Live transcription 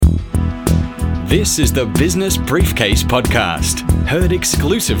This is the Business Briefcase Podcast, heard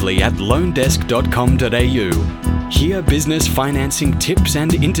exclusively at loandesk.com.au. Hear business financing tips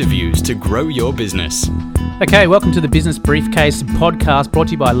and interviews to grow your business. Okay, welcome to the Business Briefcase Podcast, brought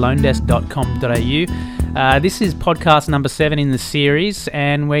to you by loandesk.com.au. This is podcast number 7 in the series,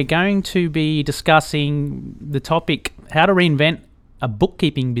 and we're going to be discussing the topic, how to reinvent a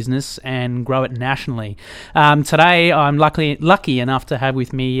bookkeeping business and grow it nationally. Today, I'm lucky enough to have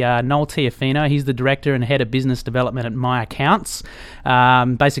with me Noel Tiafino. He's the Director and Head of Business Development at My Accounts.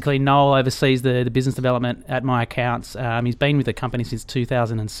 Basically, Noel oversees the business development at My Accounts. He's been with the company since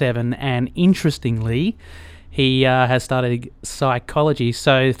 2007, and interestingly, he has studied psychology.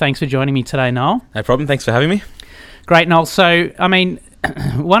 So thanks for joining me today, Noel. No problem. Thanks for having me. Great, Noel. So, I mean,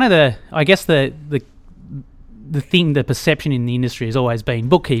 one of the perception in the industry has always been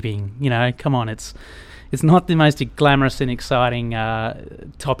bookkeeping. You know, come on, it's not the most glamorous and exciting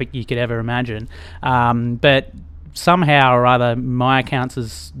topic you could ever imagine. But somehow or other, My Accounts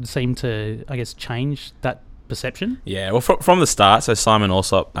has seemed to, I guess, change that perception. Yeah, well, from the start, so Simon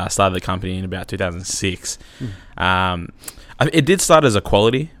Allsop started the company in about 2006. It did start as a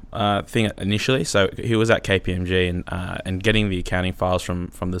quality thing initially. So he was at KPMG and getting the accounting files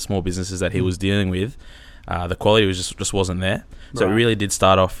from the small businesses that he was dealing with. The quality was just wasn't there. So It really did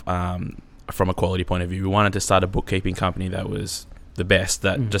start off from a quality point of view. We wanted to start a bookkeeping company that was the best,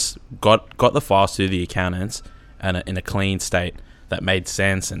 that just got the files to the accountants and in a clean state that made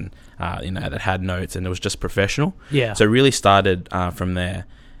sense and that had notes, and it was just professional. Yeah. So it really started from there.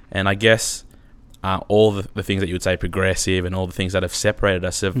 And I guess all the things that you would say progressive and all the things that have separated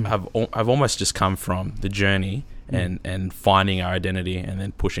us have almost just come from the journey and finding our identity and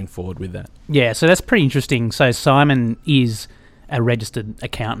then pushing forward with that. Yeah, so that's pretty interesting. So Simon is a registered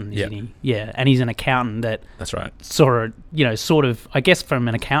accountant, isn't he? Yeah, and he's an accountant that's right. Sort of, I guess from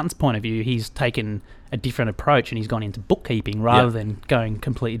an accountant's point of view, he's taken a different approach and he's gone into bookkeeping rather than going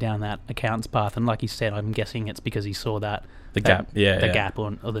completely down that accountant's path. And like you said, I'm guessing it's because he saw the gap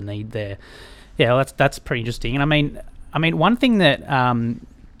or the need there. Yeah, well, that's pretty interesting. And I mean, one thing that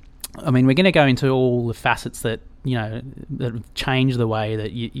we're going to go into all the facets that that change the way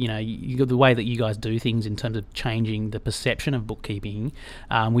that the way that you guys do things in terms of changing the perception of bookkeeping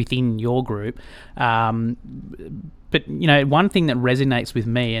within your group. But one thing that resonates with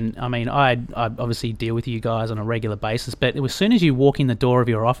me, and I mean, I obviously deal with you guys on a regular basis, but as soon as you walk in the door of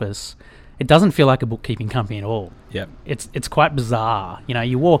your office, it doesn't feel like a bookkeeping company at all. Yeah, it's quite bizarre.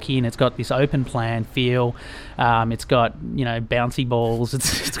 You walk in, it's got this open plan feel. It's got bouncy balls.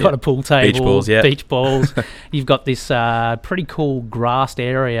 It's got a pool table, beach balls. You've got this pretty cool grassed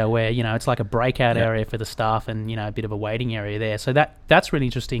area where it's like a breakout area for the staff, and a bit of a waiting area there. So that's really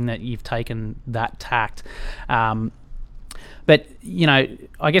interesting that you've taken that tact. But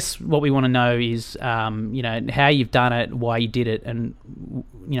I guess what we want to know is how you've done it, why you did it, and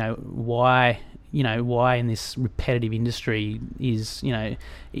why in this repetitive industry is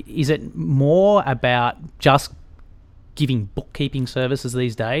it more about just giving bookkeeping services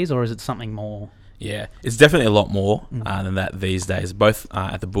these days, or is it something more? Yeah, it's definitely a lot more than that these days, both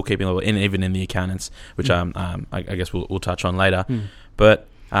at the bookkeeping level and even in the accountants, which I guess we'll touch on later. But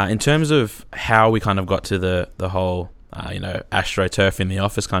in terms of how we kind of got to the whole astroturf in the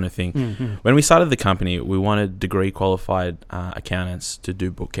office kind of thing. When we started the company, we wanted degree qualified accountants to do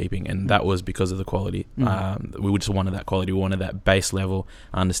bookkeeping, and that was because of the quality. We just wanted that quality. We wanted that base level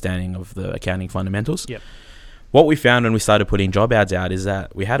understanding of the accounting fundamentals. Yep. What we found when we started putting job ads out is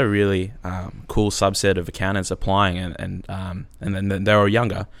that we had a really cool subset of accountants applying, and then they were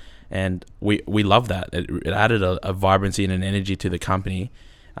younger, and we loved that. It added a vibrancy and an energy to the company.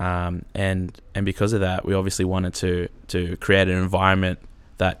 And because of that, we obviously wanted to create an environment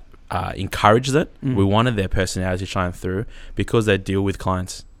that encouraged it. We wanted their personality to shine through because they deal with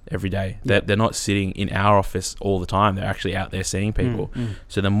clients every day. They're not sitting in our office all the time. They're actually out there seeing people.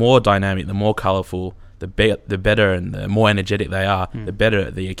 So the more dynamic, the more colourful, the better and the more energetic they are, the better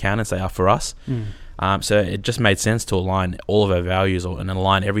the accountants they are for us. So it just made sense to align all of our values and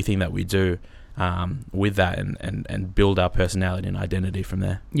align everything that we do with that and build our personality and identity from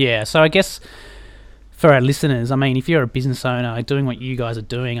there. Yeah, so I guess for our listeners, I mean, if you're a business owner doing what you guys are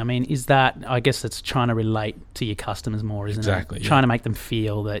doing, I mean, I guess it's trying to relate to your customers more, isn't it? Exactly. Trying to make them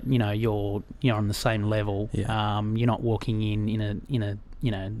feel that you're on the same level. Yeah. You're not walking in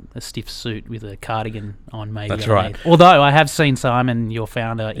a stiff suit with a cardigan on, maybe. That's right. Although I have seen Simon, your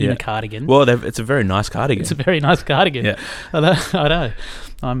founder, in a cardigan. Well, it's a very nice cardigan. It's a very nice cardigan. Yeah. I know.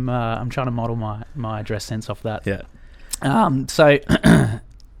 I'm trying to model my dress sense off that. Yeah. So,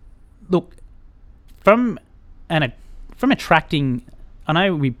 look, from attracting I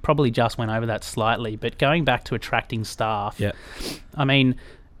know we probably just went over that slightly, but going back to attracting staff, I mean,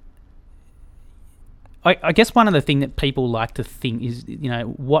 I guess one of the things that people like to think is,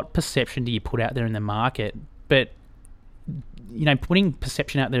 what perception do you put out there in the market? But, putting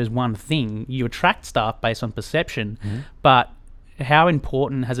perception out there is one thing. You attract staff based on perception, but how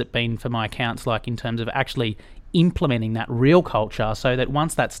important has it been for my accounts, like in terms of actually implementing that real culture so that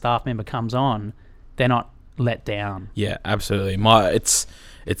once that staff member comes on, they're not let down? Yeah, absolutely. It's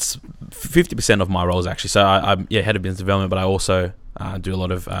 50% of my roles actually. So I'm head of business development, but I also do a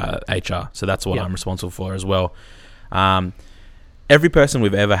lot of HR. So that's what I'm responsible for as well. Every person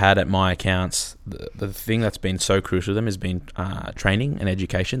we've ever had at my accounts, the thing that's been so crucial to them has been training and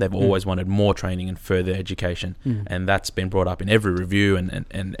education. They've always wanted more training and further education, and that's been brought up in every review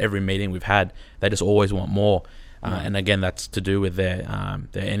and every meeting we've had. They just always want more. And again, that's to do with their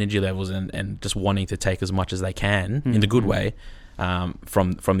energy levels and just wanting to take as much as they can in the good way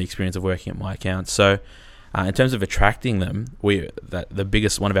from the experience of working at my account. So in terms of attracting them,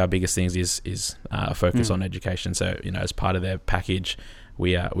 one of our biggest things is a focus on education. So as part of their package,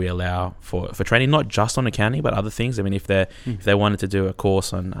 we allow for training, not just on accounting but other things. I mean, if they wanted to do a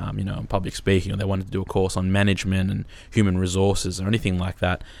course on on public speaking, or they wanted to do a course on management and human resources or anything like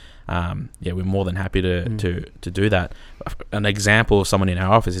that, we're more than happy to do that. An example of someone in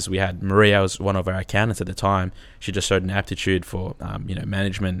our office is we had Maria, was one of our accountants at the time. She just showed an aptitude for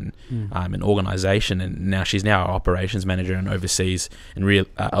management and organisation, and now she's our operations manager and oversees a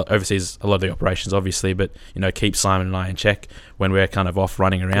lot of the operations, obviously, but keeps Simon and I in check when we're kind of off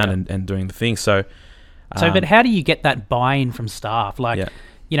running around and doing the things. So but how do you get that buy-in from staff?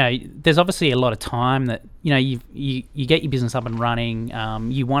 There's obviously a lot of time that, you get your business up and running.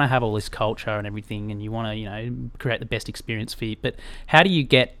 You want to have all this culture and everything, and you want to, create the best experience for you. But how do you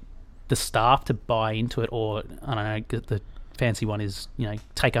get the staff to buy into it? Or, I don't know, the fancy one is,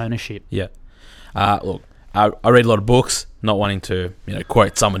 take ownership. Yeah. Look, I read a lot of books, not wanting to,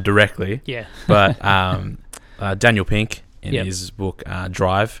 quote someone directly. Yeah. But Daniel Pink, in his book,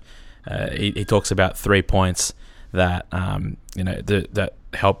 Drive, he talks about 3 points that that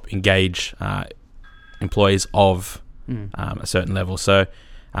help engage employees of a certain level. So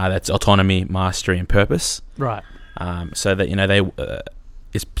that's autonomy, mastery, and purpose. Right. So that they,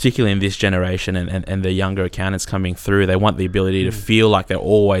 it's particularly in this generation and the younger accountants coming through, they want the ability to feel like they're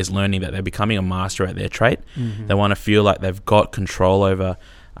always learning, that they're becoming a master at their trade. They want to feel like they've got control over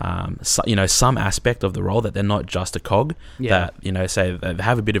some aspect of the role, that they're not just a cog. That say they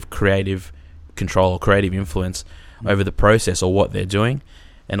have a bit of creative control or creative influence over the process or what they're doing,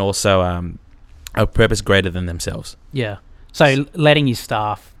 and also a purpose greater than themselves. Yeah. So letting your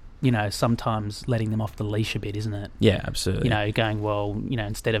staff, sometimes letting them off the leash a bit, isn't it? Yeah, absolutely. Going, well,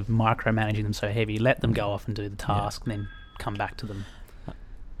 instead of micromanaging them so heavy, let them go off and do the task, and then come back to them.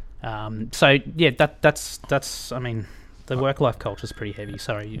 That's I mean, the work-life culture is pretty heavy.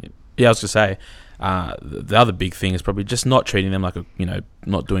 Sorry. Yeah, I was going to say, the other big thing is probably just not treating them like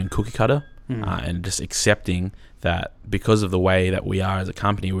not doing cookie cutter, and just accepting that because of the way that we are as a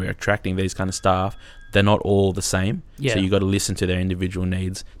company, we're attracting these kind of staff. They're not all the same. Yeah. So you got to listen to their individual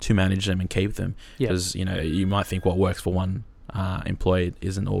needs to manage them and keep them. Because you might think what works for one employee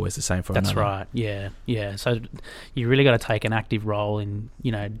isn't always the same for another. That's right. Yeah. So you really got to take an active role in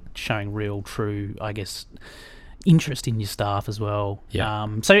showing real, true, I guess, interest in your staff as well. Yeah.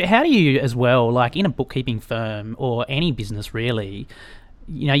 So how do you, as well, like in a bookkeeping firm or any business really,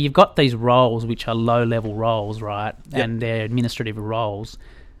 you've got these roles which are low-level roles, right? Yep. And they're administrative roles.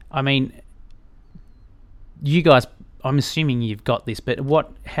 I mean, you guys, I'm assuming you've got this, but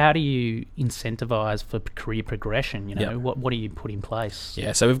how do you incentivize for career progression? What do you put in place?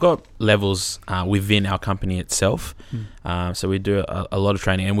 Yeah, so we've got levels within our company itself. So we do a lot of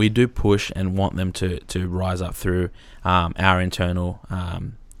training, and we do push and want them to rise up through our internal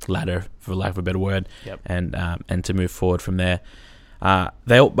ladder, for lack of a better word, and to move forward from there.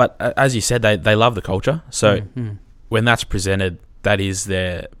 But as you said, they love the culture. So when that's presented,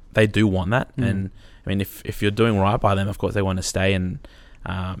 they do want that. And I mean, if you're doing right by them, of course they want to stay and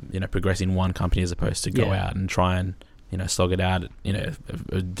progress in one company as opposed to go out and try and slog it out at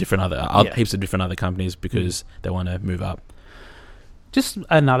heaps of different other companies because they want to move up. Just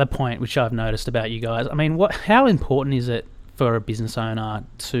another point which I've noticed about you guys. I mean, how important is it for a business owner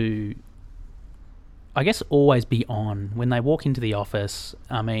to, I guess, always be on when they walk into the office?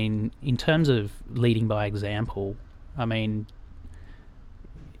 I mean, in terms of leading by example, I mean,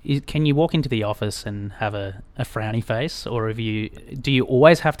 can you walk into the office and have a frowny face, or do you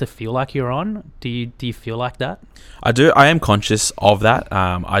always have to feel like you're on? Do you feel like that? I do. I am conscious of that.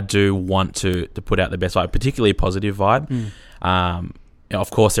 I do want to put out the best vibe, particularly a positive vibe. of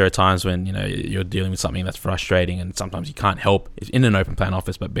course, there are times when you're dealing with something that's frustrating, and sometimes you can't help in an open plan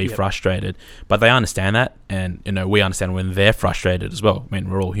office but be frustrated. But they understand that, and we understand when they're frustrated as well. I mean,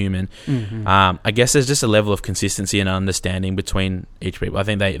 we're all human. Mm-hmm. I guess there's just a level of consistency and understanding between each people. I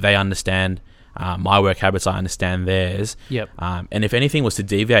think they understand my work habits. I understand theirs. Yep. And if anything was to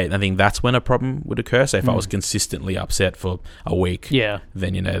deviate, I think that's when a problem would occur. So if I was consistently upset for a week,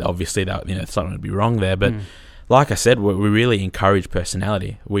 then obviously that something would be wrong there. But like I said, we really encourage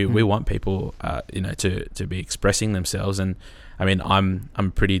personality. We want people, to be expressing themselves. And I mean, I'm a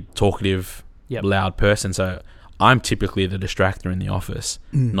pretty talkative, loud person, so I'm typically the distractor in the office,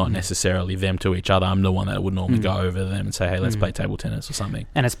 not necessarily them to each other. I'm the one that would normally go over them and say, "Hey, let's play table tennis or something."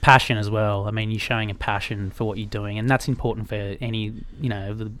 And it's passion as well. I mean, you're showing a passion for what you're doing, and that's important for any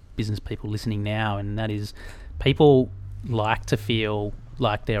of the business people listening now. And that is, people like to feel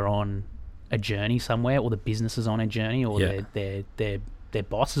like they're on a journey somewhere, or the business is on a journey, or their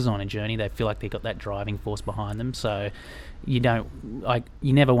boss is on a journey. They feel like they've got that driving force behind them. So you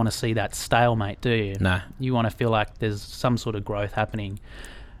never want to see that stalemate, do you? Nah. You want to feel like there's some sort of growth happening.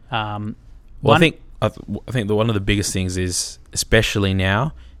 I think that one of the biggest things is, especially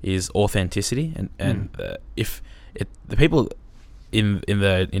now, is authenticity, and if the people in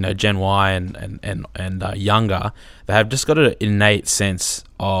the Gen Y and younger, they have just got an innate sense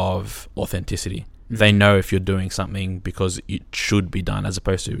of authenticity. They know if you're doing something because it should be done, as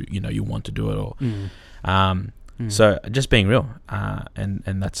opposed to you want to do it, or so just being real, and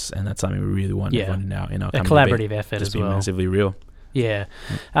that's something we really want everyone in our company. A collaborative effort just as be well. Massively real. Yeah.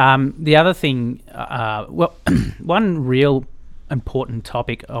 The other thing, one real important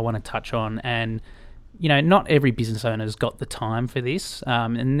topic I want to touch on, and not every business owner's got the time for this,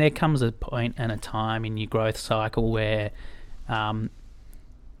 and there comes a point and a time in your growth cycle where, and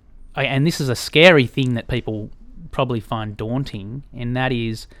this is a scary thing that people probably find daunting, and that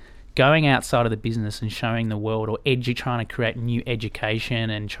is going outside of the business and showing the world, or trying to create new education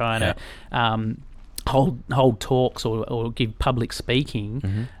and trying to hold talks or give public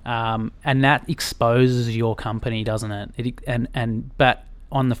speaking, and that exposes your company, doesn't it? But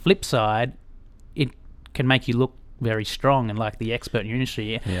on the flip side, it can make you look very strong and like the expert in your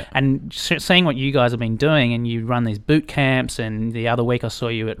industry. And seeing what you guys have been doing, and you run these boot camps, and the other week I saw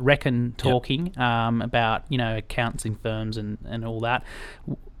you at Reckon talking about accounting firms and all that.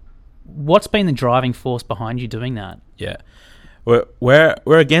 What's been the driving force behind you doing that? Yeah, we're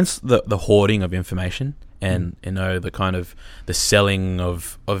against the hoarding of information, and the kind of the selling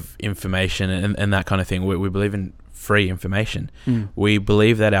of information and that kind of thing. We believe in free information. We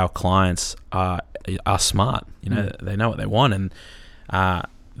believe that our clients are smart. They know what they want, and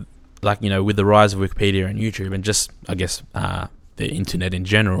with the rise of Wikipedia and YouTube, and just I guess the internet in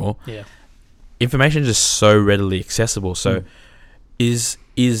general, information is just so readily accessible. So is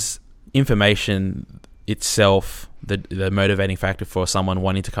information itself the motivating factor for someone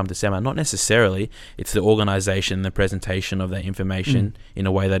wanting to come to seminar? Not necessarily. It's the organisation, the presentation of that information in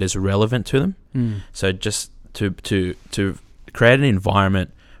a way that is relevant to them. So just to create an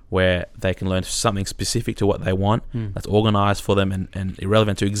environment where they can learn something specific to what they want, that's organised for them and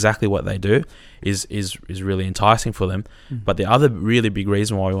irrelevant to exactly what they do, is really enticing for them. But the other really big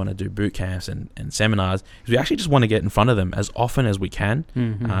reason why we want to do boot camps and seminars is we actually just want to get in front of them as often as we can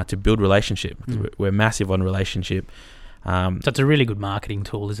to build relationship. We're massive on relationship. So it's a really good marketing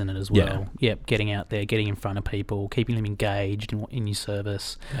tool, isn't it, as well? Yeah, getting out there, getting in front of people, keeping them engaged in your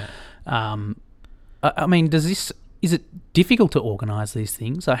service. I mean, is it difficult to organise these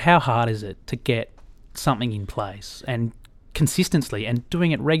things? Or how hard is it to get something in place and consistently and doing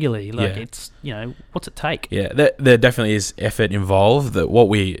it regularly? It's what's it take? Yeah, there definitely is effort involved. That what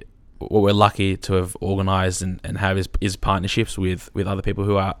we're lucky to have organised and have is partnerships with other people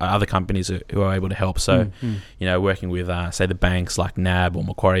who are other companies who are able to help. So working with say the banks like NAB or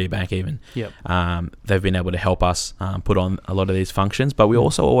Macquarie Bank even. They've been able to help us put on a lot of these functions, but we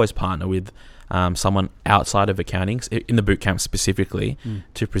also always partner with someone outside of accounting, in the bootcamp specifically,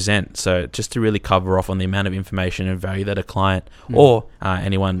 to present. So just to really cover off on the amount of information and value that a client or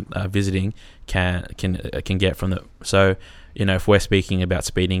anyone visiting can get from the. So if we're speaking about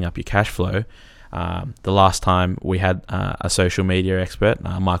speeding up your cash flow, the last time we had a social media expert,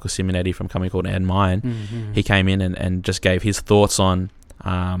 Michael Simonetti from a company called Mine, he came in and just gave his thoughts on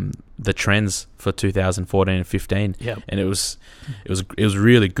the trends for 2014 and 15, and it was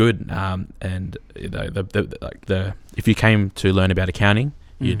really good. And if you came to learn about accounting,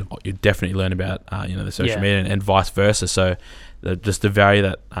 you'd definitely learn about the social media and vice versa. So just the value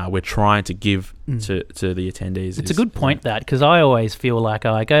that we're trying to give to the attendees. It's a good point, that, because I always feel like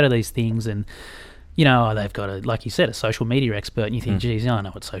I go to these things and they've got like you said, a social media expert, and you think, geez, I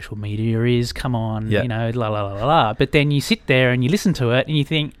know what social media is. Come on, la la la la la. But then you sit there and you listen to it, and you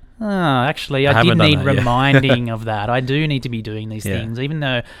think, actually, I did need reminding of that. I do need to be doing these things, even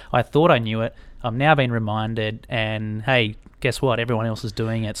though I thought I knew it. I've now been reminded, and hey, guess what? Everyone else is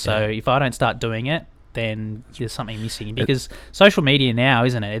doing it. So if I don't start doing it, then there's something missing. Because social media now,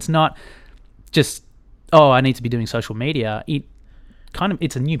 isn't it? It's not just, I need to be doing social media.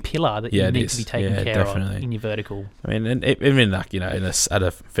 It's a new pillar that you need to be taking care of in your vertical. I mean, and even like, at a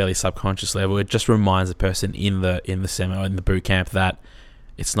fairly subconscious level, it just reminds the person in the seminar, in the boot camp, that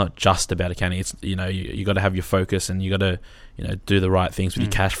it's not just about accounting. It's, you got to have your focus, and you got to, do the right things with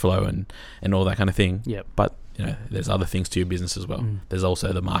your cash flow and all that kind of thing. Yep. But there's other things to your business as well. There's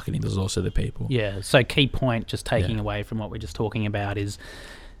also the marketing. There's also the people. Yeah. So key point, just taking away from what we're just talking about, is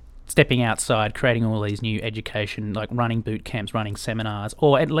stepping outside, creating all these new education, like running boot camps, running seminars,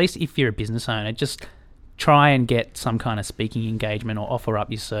 or at least if you're a business owner, just try and get some kind of speaking engagement or offer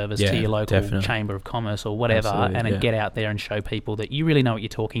up your service to your local chamber of commerce or whatever, and get out there and show people that you really know what you're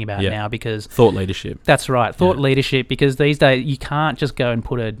talking about now. Because thought leadership. That's right, thought leadership. Because these days you can't just go and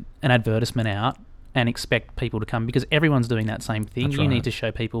put an advertisement out and expect people to come, because everyone's doing that same thing. That's need to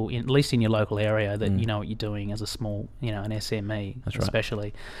show people, at least in your local area, that you know what you're doing as a small, an SME,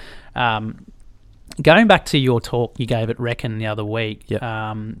 especially. Going back to your talk you gave at Reckon the other week,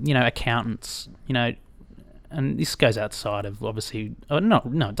 accountants, and this goes outside of, obviously, no,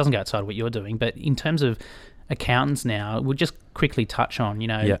 it doesn't go outside of what you're doing, but in terms of accountants now, we'll just quickly touch on,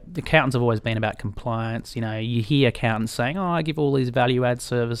 the accountants have always been about compliance. You hear accountants saying, I give all these value-add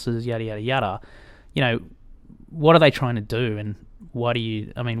services, yada, yada, yada. What are they trying to do, and what do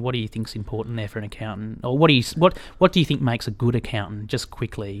you think's important there for an accountant, or what do you think makes a good accountant? Just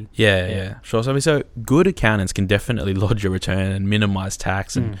quickly. Yeah, sure. So good accountants can definitely lodge your return and minimize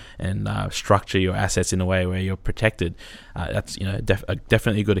tax and structure your assets in a way where you're protected. That's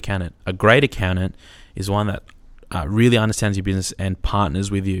definitely a good accountant. A great accountant is one that really understands your business and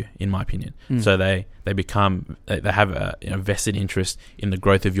partners with you, in my opinion. So they have a vested interest in the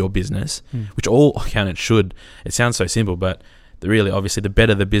growth of your business, which all accountants should. It sounds so simple, but really, obviously, the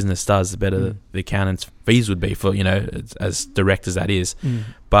better the business does, the better the accountant's fees would be for, as direct as that is.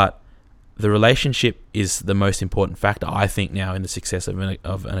 But the relationship is the most important factor, I think, now in the success of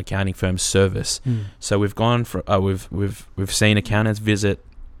an accounting firm's service. So we've gone for we've seen accountants the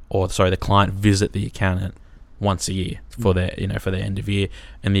client visit the accountant once a year for their end of year,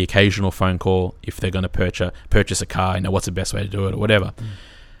 and the occasional phone call if they're going to purchase a car, what's the best way to do it or whatever.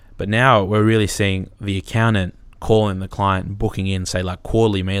 But now we're really seeing the accountant calling the client, booking in, say, like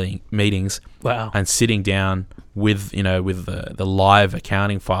quarterly meetings, and sitting down with the live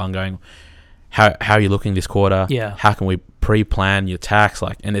accounting file and going, how are you looking this quarter? How can we pre-plan your tax?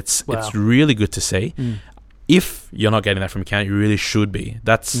 It's really good to see. If you're not getting that from accounting, you really should be.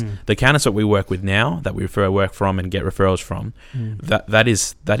 That's the accountants that we work with now, that we refer work from and get referrals from. That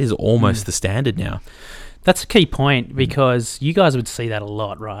is almost the standard now. That's a key point, because you guys would see that a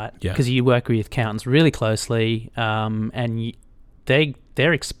lot, right? Yeah. Because you work with accountants really closely, and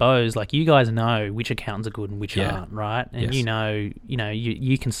they're exposed. Like, you guys know which accountants are good and which aren't, right? And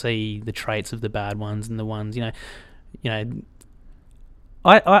you can see the traits of the bad ones and the ones,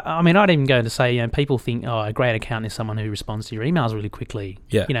 I mean, I'd even go to say, people think, a great accountant is someone who responds to your emails really quickly.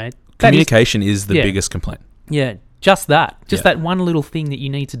 Yeah. Communication is the biggest complaint. Yeah. Just that. That one little thing that you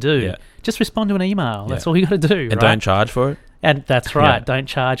need to do. Yeah. Just respond to an email. That's all you got to do. And don't charge for it. And that's right. Yeah. Don't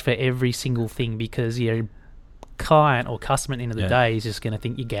charge for every single thing, because your client or customer at the end of the day is just going to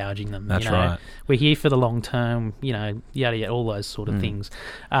think you're gouging them. That's right. We're here for the long term, yada, yada, all those sort of things.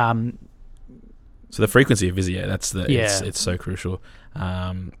 So the frequency of visit, it's so crucial.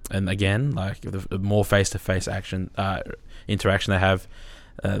 And again, like the more face-to-face interaction they have,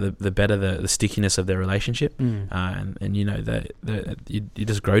 the better the stickiness of their relationship, and you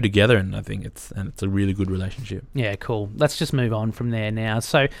just grow together, and I think it's a really good relationship. Yeah, cool. Let's just move on from there now.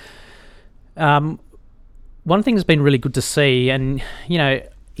 So, one thing that's been really good to see, and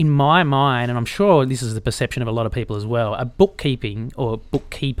in my mind, and I'm sure this is the perception of a lot of people as well, a bookkeeping or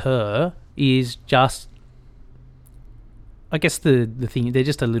bookkeeper is just, I guess the thing, they're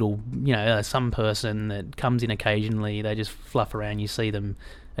just a little, some person that comes in occasionally, they just fluff around, you see them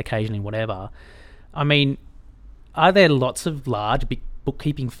occasionally, whatever. I mean, are there lots of large, big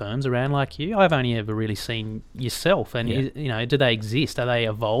bookkeeping firms around like you? I've only ever really seen yourself, and do they exist? Are they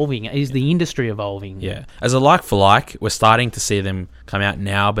evolving? Is the industry evolving? Yeah, as a like for like, we're starting to see them come out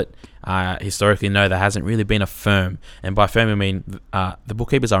now, but historically, no, there hasn't really been a firm. And by firm, I mean the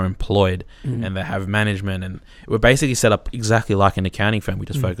bookkeepers are employed and they have management, and we're basically set up exactly like an accounting firm. We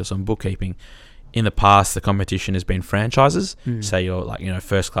just focus on bookkeeping. in the past, the competition has been franchises. Say you're like,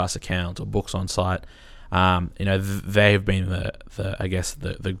 first class account or books on site. They have been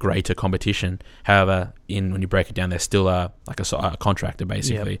the greater competition. However, when you break it down, they're still a contractor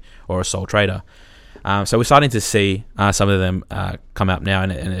basically, or a sole trader. So we're starting to see some of them come up now,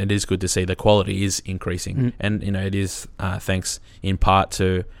 and it is good to see the quality is increasing, and it is thanks in part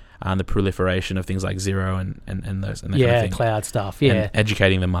to the proliferation of things like Xero and that kind of thing. Cloud stuff, and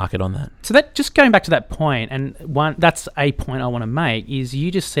educating the market on that. So that, just going back to that point, and that's a point I want to make, is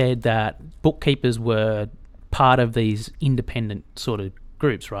you just said that bookkeepers were part of these independent sort of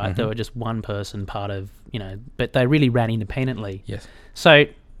groups, right? They were just one person part of, but they really ran independently. Yes. So,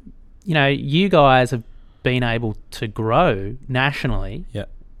 you guys have been able to grow nationally. Yeah.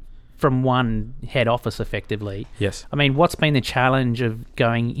 From one head office, effectively. Yes. I mean, what's been the challenge of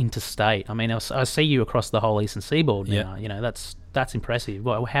going interstate? I mean, I see you across the whole Eastern Seaboard now. That's impressive.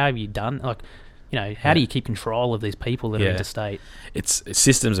 Well, how have you done? How do you keep control of these people that are interstate? It's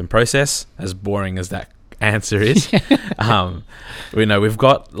systems and process, as boring as that answer is. We've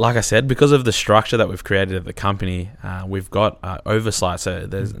got, like I said, because of the structure that we've created at the company, we've got oversight. So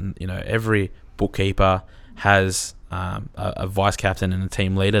there's, every bookkeeper has a vice captain and a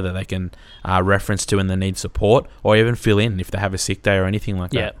team leader that they can reference to when they need support, or even fill in if they have a sick day or anything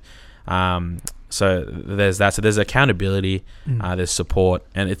like that. So there's that. So there's accountability, there's support,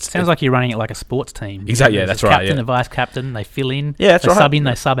 and sounds like you're running it like a sports team. Exactly. Yeah, that's right. Captain, the vice captain, they fill in. Yeah, that's they right. Sub in,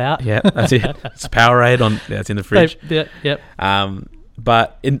 they sub out. Yeah, that's it. It's Powerade it's in the fridge. Yep.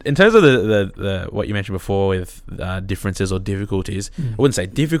 But in terms of the what you mentioned before with differences or difficulties, I wouldn't say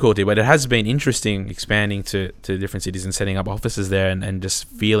difficulty, but it has been interesting expanding to different cities and setting up offices there, and just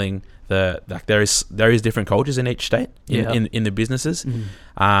feeling there is different cultures in each state in the businesses,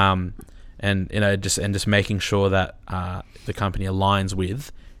 and just making sure that the company aligns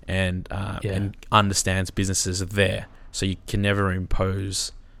with and understands businesses there, so you can never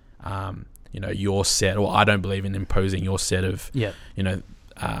impose your set, or I don't believe in imposing your set of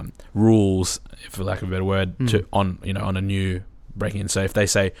rules, for lack of a better word, on a new break-in. So if they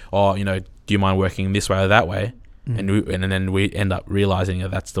say, do you mind working this way or that way, and then we end up realizing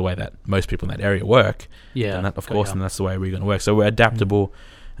that that's the way that most people in that area work, and that, of course, and that's the way we're going to work. So we're adaptable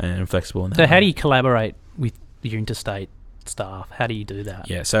and flexible in that. So how do you collaborate with your interstate staff? How do you do that?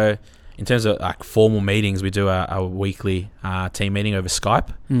 Yeah, so in terms of like formal meetings, we do a weekly team meeting over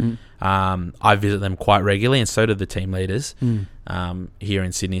Skype. I visit them quite regularly, and so do the team leaders here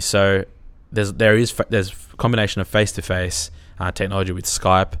in Sydney. So there's a combination of face-to-face technology with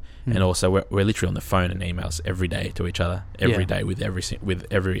Skype, and also we're literally on the phone and emails every day to each other, every day with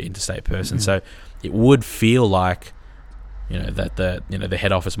every interstate person. So it would feel like that the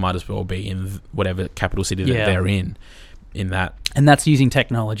head office might as well be in whatever capital city that they're in that. And that's using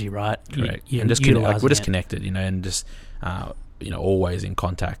technology, right? Correct. And just we're just connected, and just always in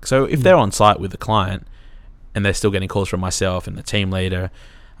contact. So if they're on site with the client and they're still getting calls from myself and the team leader,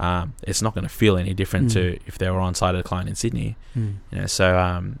 it's not going to feel any different to if they were on site at a client in Sydney.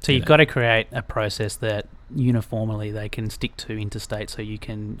 So you've got to create a process that uniformly they can stick to interstate, so you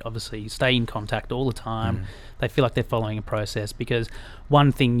can obviously stay in contact all the time. They feel like they're following a process, because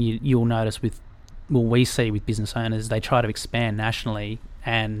one thing you'll notice we see with business owners, they try to expand nationally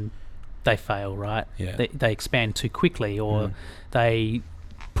and they fail, right? Yeah. They expand too quickly, or they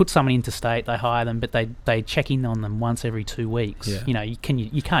put someone interstate, they hire them, but they check in on them once every 2 weeks. Yeah. You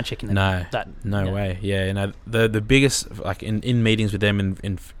can't check in. No way. Yeah, the biggest, like in meetings with them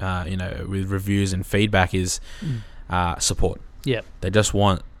in with reviews and feedback is support. Yeah, they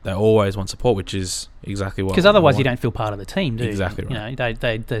always want support, which is exactly what. Because otherwise, you don't feel part of the team, do you? Exactly right.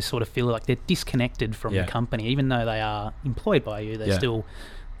 They sort of feel like they're disconnected from the company, even though they are employed by you. They're still,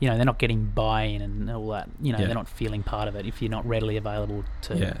 they're not getting buy-in and all that. They're not feeling part of it if you're not readily available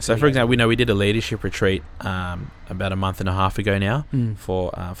to. Yeah. So, for example, we did a leadership retreat about a month and a half ago now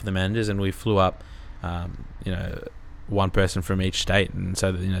for the managers, and we flew up, one person from each state, and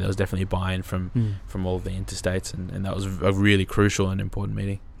so that, there was definitely buy-in from all of the interstates, and that was a really crucial and important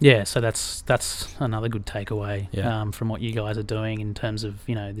meeting. Yeah, so that's another good takeaway from what you guys are doing in terms of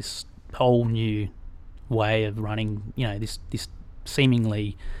this whole new way of running this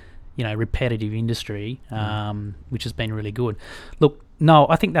seemingly repetitive industry, which has been really good. Look, Noel,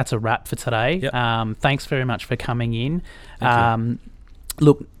 I think that's a wrap for today. Yep. Thanks very much for coming in.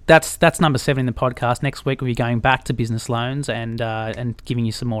 Look, that's number 7 in the podcast. Next week we'll be going back to business loans and giving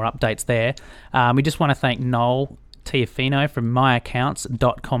you some more updates there. We just want to thank Noel Tiafino from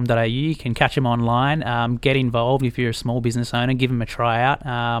myaccounts.com.au. You can catch him online. Get involved if you're a small business owner. Give him a try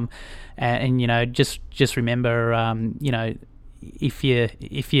out. And just remember, if you're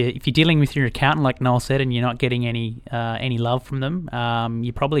dealing with your accountant, like Noel said, and you're not getting any love from them,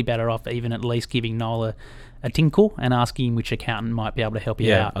 you're probably better off even at least giving Noel a tinkle and asking him which accountant might be able to help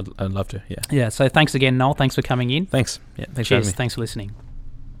you out. Yeah, I'd love to. Yeah. Yeah. So thanks again, Noel. Thanks for coming in. Thanks. Yeah. Thanks Cheers. for having me. Thanks for listening.